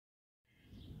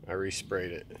I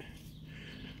resprayed it.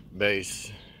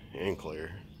 Base and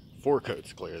clear. 4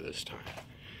 coats clear this time.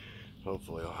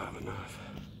 Hopefully I'll have enough.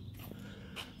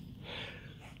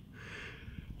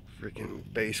 Freaking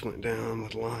base went down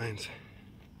with lines.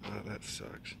 Oh, that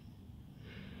sucks.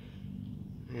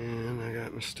 And I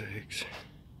got mistakes.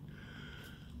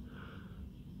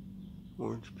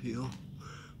 Orange peel,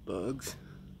 bugs.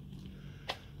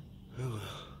 Oh well,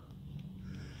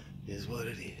 is what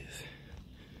it is.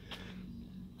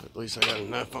 At least I got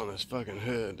enough on this fucking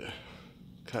hood to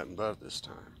cut and buff this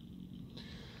time.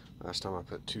 Last time I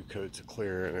put 2 coats of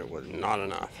clear and it was not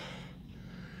enough.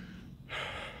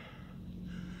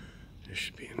 This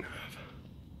should be enough.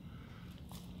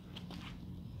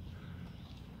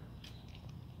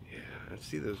 Yeah, I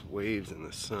see those waves in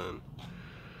the sun.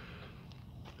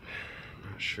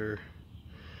 I'm not sure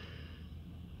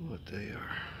what they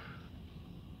are.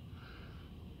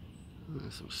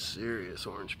 There's some serious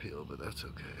orange peel, but that's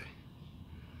okay.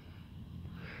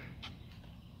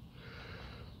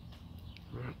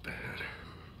 Not bad.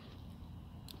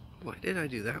 Why did I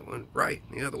do that one right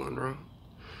and the other one wrong?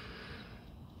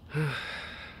 I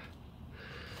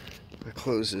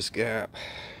closed this gap.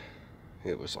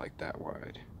 It was like that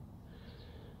wide.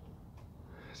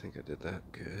 I think I did that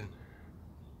good.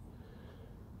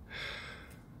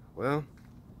 Well,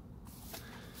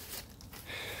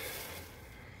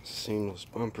 seamless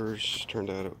bumpers turned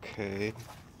out okay.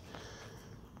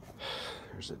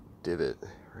 There's a divot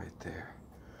right there.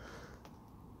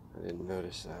 I didn't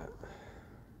notice that.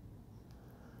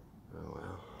 Oh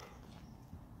well.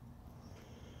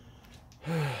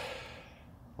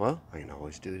 Well, I can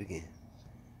always do it again.